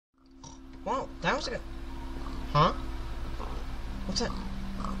Well, that was a good... Huh? What's that?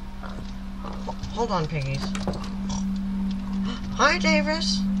 Hold on, piggies. Hi,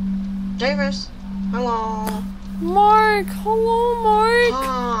 Davis. Davis. Hello. Mike. Hello, Mike.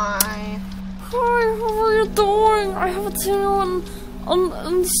 Hi. Hi, how are you doing? I haven't seen you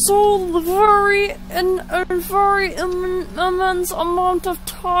in so very immense amount of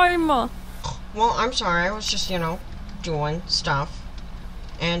time. Well, I'm sorry. I was just, you know, doing stuff.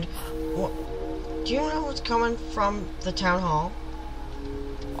 And, well, do you know what's coming from the town hall?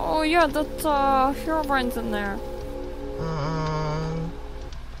 Oh yeah, that herobrine's in there.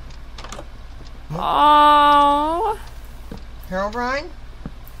 Oh. Herobrine?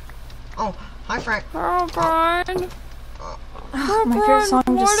 Oh, hi, Frank. Herobrine. My favorite song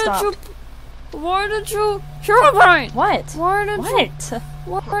just stopped. Why did you Herobrine? What? Why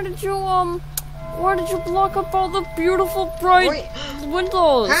did you block up all the beautiful bright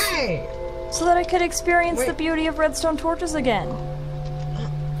windows? Hey! So that I could experience the beauty of redstone torches again.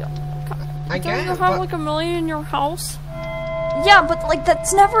 I Don't get you it, have but... like 1 million in your house? Yeah, but like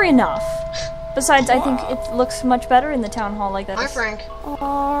that's never enough. Besides, I think it looks much better in the town hall like that. Hi, Frank.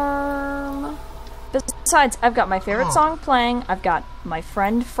 Besides, I've got my favorite song playing. I've got my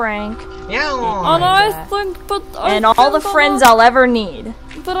friend Frank. Yeah. And I think, and all the friends I'll ever need.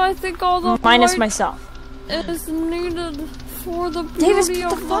 But I think all the minus myself is needed for the beauty Davis, of what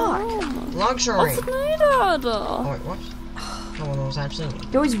the fuck? Luxury. What's needed? Oh, wait, what? Oh, well, that was actually me.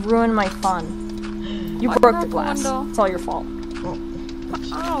 You always ruin my fun. You broke the glass. It's all your fault. Oh.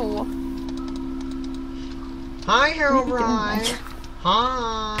 Ow. Hi, Herobrine.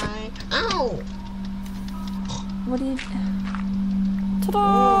 Hi. Ow. What do you...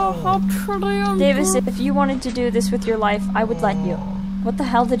 Ta-da! How pretty and Davis, if you wanted to do this with your life, I would let you. What the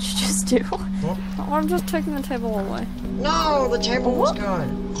hell did you just do? I'm just taking the table away. No, the table was good.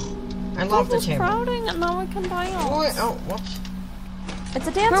 I love the table. It's crowding and now I can dance. What? Oh, whoops. It's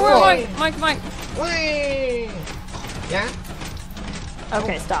a dance floor. Wait. Mike. Wait. Yeah?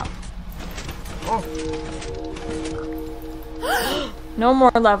 Okay, stop. Oh. No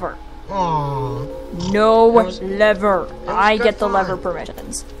more lever. Aww. No lever. I get the fun. lever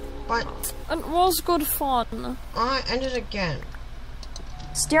permissions. But... It was good fun. I ended again.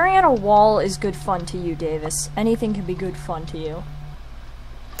 Staring at a wall is good fun to you, Davis. Anything can be good fun to you.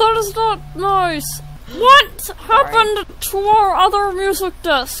 That is not nice. What happened to our other music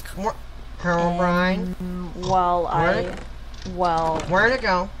disc? Herobrine? Where'd it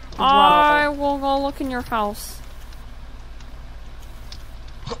go? I will go look in your house.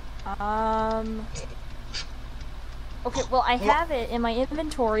 Okay, well, I have it in my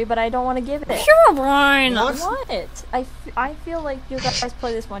inventory, but I don't want to give it. Herobrine! What? I feel like you guys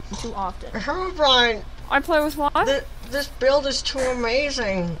play this one too often. Herobrine! I play with what? This build is too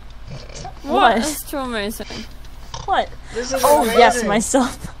amazing. What is too amazing? What? This is amazing. Yes,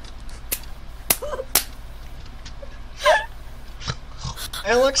 myself.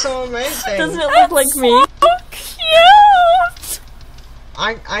 It looks so amazing. Doesn't it look like me? So cute!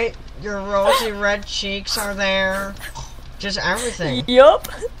 Your rosy red cheeks are there. Just everything. Yup.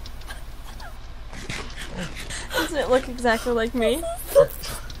 Doesn't it look exactly like me? This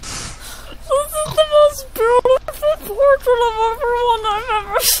is the most beautiful portrait of everyone I've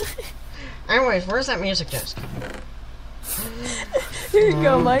ever seen. Anyways, where's that music disc? Here you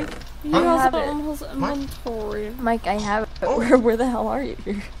go, Mike. You have it in his inventory. Mike, I have it. Oh. Where the hell are you?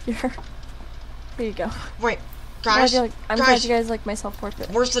 Here you go. Wait, guys. I'm glad you guys like my self-portrait.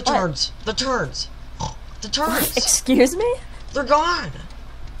 Where's the turds? The turds. The turds. Excuse me? They're gone.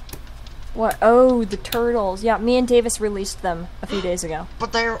 What? Oh, the turtles. Yeah, me and Davis released them a few days ago.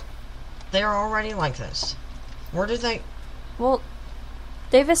 But they're already like this. Where did they? Well,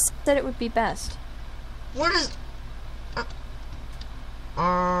 Davis said it would be best. What is?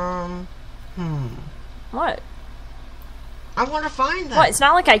 What? I want to find them. What? It's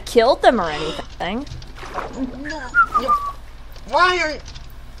not like I killed them or anything. Why are?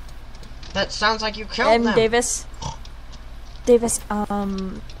 That sounds like you killed them. Davis.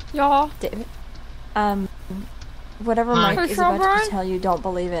 Yeah. David. Whatever Mike is about to tell you, don't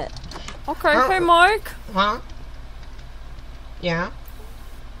believe it. Okay, hey Mike. Huh? Yeah?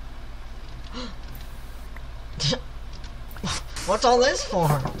 What's all this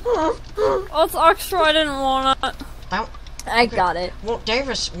for? It's extra, I didn't want it. I got it. Well,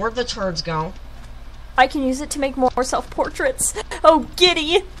 Davis, where'd the turds go? I can use it to make more self-portraits. Oh,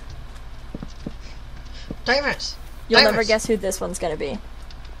 giddy! Davis! You'll never guess who this one's gonna be.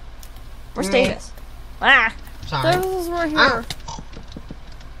 Where's Davis? Ah! Sorry. Davis is right here.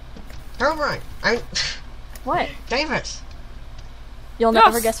 Herobrine! What? Davis! You'll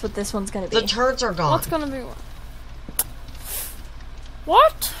never guess what this one's gonna be. The turds are gone. What's gonna be what?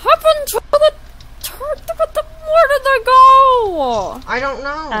 What happened to the turd? Where did they go? I don't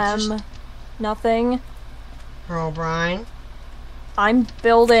know. Nothing. Herobrine. I'm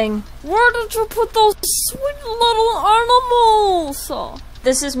building. Where did you put those sweet little animals?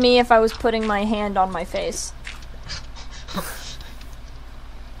 This is me if I was putting my hand on my face.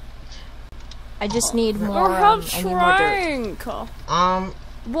 I just need more, I need more dirt.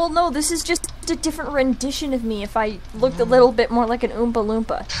 Well, no, this is just a different rendition of me if I looked a little bit more like an Oompa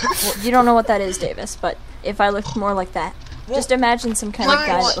Loompa. Well, you don't know what that is, Davis, but if I looked more like that. Well, just imagine some kind of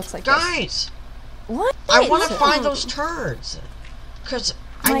guy that looks like this. What? I want to find those turds. Because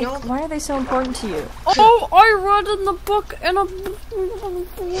I know... Why are they so important to you? Oh, I read in the book in a...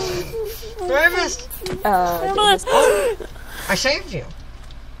 Davis! Davis. I saved you.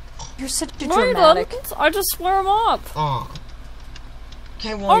 You're such a dramatic. I just swam them up. Aw.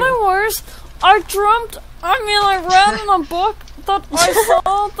 Okay, well... Anyways, I read in a book that I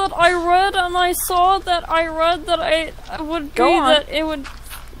saw that I read, and I saw that I read that I would be that it would...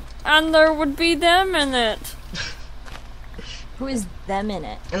 And there would be them in it. Who is them in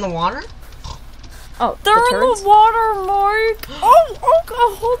it? In the water? Oh, they're in the water, Mike. Oh,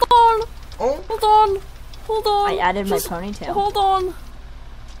 hold on. Oh. Hold on. I added my ponytail. Hold on.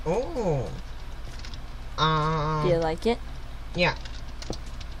 Oh. Do you like it? Yeah.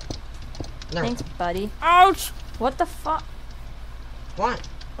 There. Thanks, buddy. Ouch. What the fuck? What?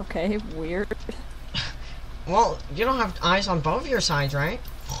 Okay, weird. Well, you don't have eyes on both your sides, right?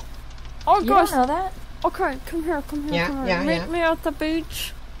 Oh, you gosh. don't know that? Okay, come here. Yeah. Meet me at the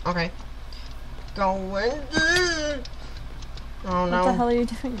beach. Okay. Going. Oh no. What the hell are you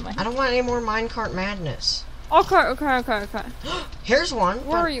doing, Mike? I don't want any more minecart madness. Okay. Here's one.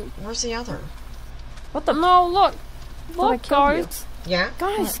 Where are you? Where's the other? What the? No, look, guys. Yeah.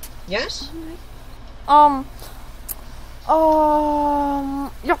 Guys. Yes. Yeah.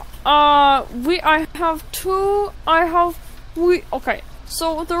 Okay.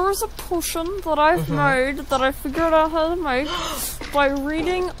 So there was a potion that I've made that I figured out how to make by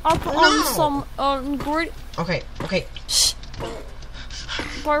reading up on some Okay. Shh.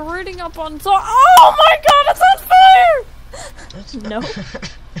 By reading up on some. Oh my God! It's unfair. No.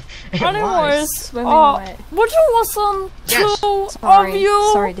 Anyways, away. would you listen to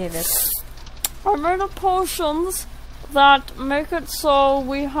Sorry, David. I made a potions that make it so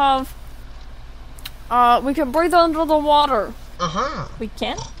we have we can breathe under the water. We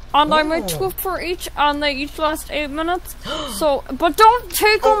can? And I made 2 for each, and they each last 8 minutes. So, but don't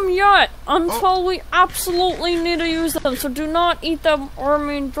take them yet until we absolutely need to use them. So do not eat them or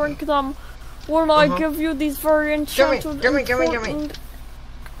drink them when I give you these very enchanted. Give me.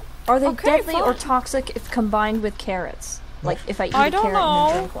 Are they deadly or toxic if combined with carrots? Like if I eat a carrot and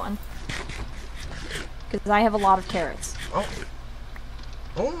then drink one? Because I have a lot of carrots.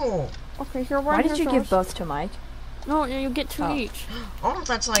 Oh. Okay, here. Why did you give both to Mike? No, you get 2 each. Oh,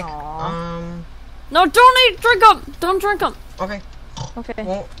 that's like, No, don't eat! Drink them! Don't drink them! Okay. Okay.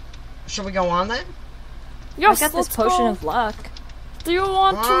 Well, should we go on then? Yes, I got this potion of luck. Do you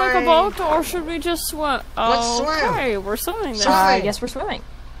want to make a boat, or should we just swim? Let's swim! Okay, we're swimming then. I guess we're swimming.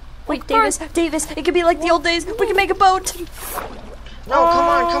 Wait, Davis, it could be like the old days. We can make a boat! No, come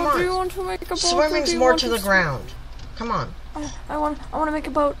on. Do you want to make a boat? Swimming's more to the ground. Come on. I want to make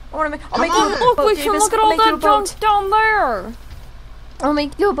a boat. I'll make you a Look, boat, we Davis. can look at all that junk down there. I'll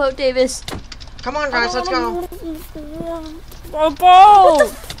make you a boat, Davis. Come on, guys, let's go. A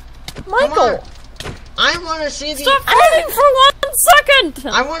boat! Michael! I want to see the... Stop fighting for 1 second!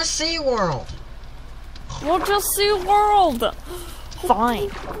 I want to see World. We'll just see World.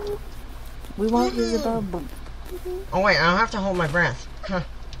 Fine. We won't use a boat. Oh, wait, I don't have to hold my breath. Huh.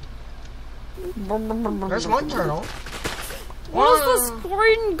 There's one turtle. What is this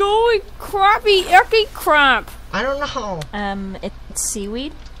green, gooey, crappy, icky crap? I don't know. It's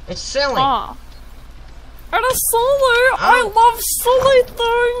seaweed? It's silly. It is silly. I love silly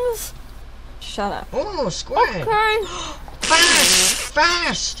things. Shut up. Oh, squid. Okay.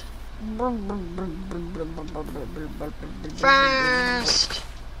 Fast.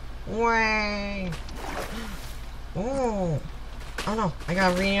 Way. Oh. Oh no, I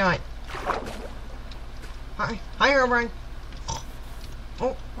gotta reunite. Hi, Herobrine.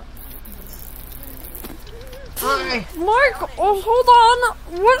 Oh. Hi. Mike, hold on.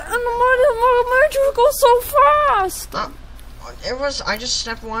 What in the made you go so fast? I just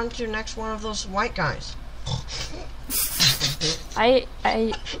stepped one to the next one of those white guys. I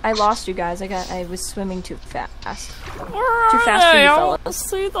lost you guys. I was swimming too fast. Where too are fast they? for you I fellas. want to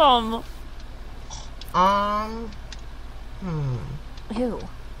see them. Ew.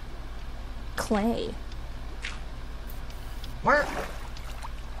 Clay. Where?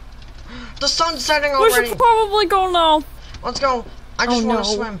 The sun's setting We already. should probably go now. Let's go. I just want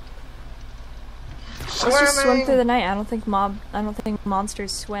to swim. Let's just swim through the night. I don't think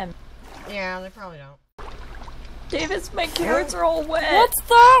monsters swim. Yeah, they probably don't. Davis, my carrots are all wet. What's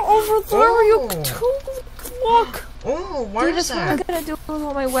that over there? You Oh. look. Oh, what Davis, is what am I that? gonna do with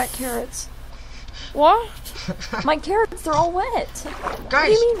all my wet carrots? What? My carrots, they're all wet. Guys, What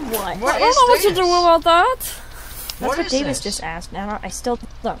do you mean what? I don't know what to do about that. That's what what is Davis this? just asked. Now I still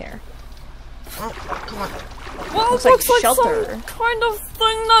don't care. Oh, come on. Well, Looks it looks like like shelter. some kind of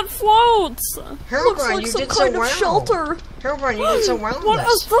thing that floats. Herobrine, you did so well. Shelter. Herobrine, you did so well in What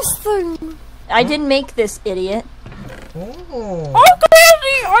this. is this thing? I didn't make this, idiot. Oh. Oh,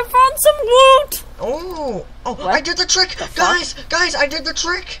 goody! I found some loot! Oh. Oh, What? I did the trick. Guys, I did the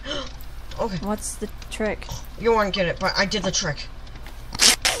trick. Okay. What's the trick? You won't get it, but I did the trick.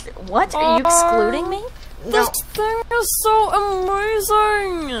 What? Are you excluding me? No. This thing is so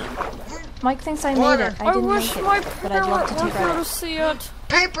amazing! Mike thinks I Water. made it. I I didn't wish make it, my but I'd love parent to were take here to credit. see it.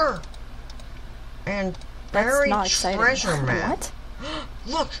 Paper. And That's buried not exciting. treasure map.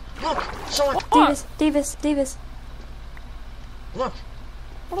 What? Look. So Davis. look.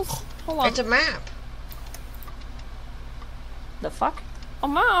 What is, hold on. It's a map. The fuck? A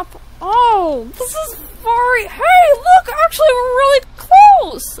map? Oh, this is very. Hey, look! Actually, we're really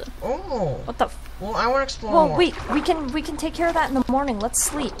close! Oh. What the? Well, I want to explore Well, more. wait. We can take care of that in the morning. Let's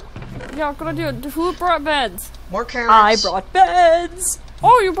sleep. Yeah, good idea. Who brought beds? More carrots. I brought beds.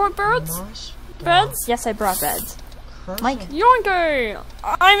 Oh, you brought beds? Moss Beds? Yes, I brought beds. block. Mike. Yoinkay!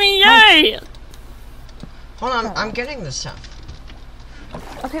 I mean, yay! Hold on, I'm getting this stuff.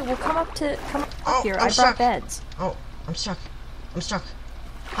 Okay, well come up here. I'm I brought stuck. beds. Oh, I'm stuck.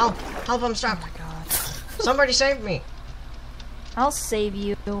 Help, I'm stuck. Oh my god. Somebody save me. I'll save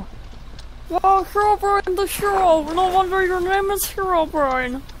you. Wow, Herobrine the hero! No wonder your name is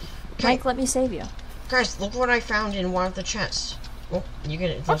Herobrine! Okay, Mike, let me save you. guys, look what I found in one of the chests. Oh, you get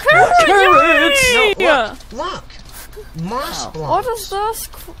it. Okay, yay! No, look. Moss Oh. blocks. What is this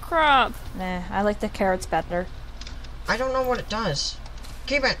crap? Nah, I like the carrots better. I don't know what it does.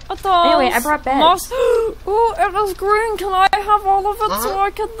 Keep it. What the? Anyway, I brought beds. Moss. Ooh, it is green. Can I have all of it so Uh-huh.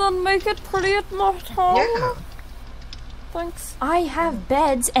 I can then make it pretty at my home? Yeah. Thanks. I have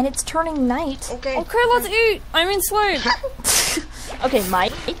beds and it's turning night. Okay. Okay, let's eat. I mean, sleep. Okay,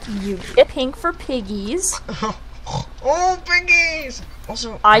 Mike, you get pink for piggies. Oh, piggies!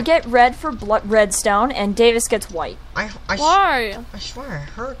 Also, I get red for redstone, and Davis gets white. Why? I swear I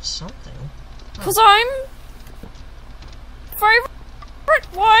heard something. Cause I'm favorite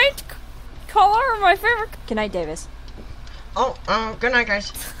white color. My favorite. Good night, Davis. Oh, good night,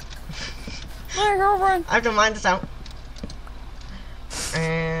 guys. My girlfriend. I have to mind this out.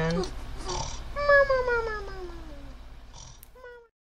 And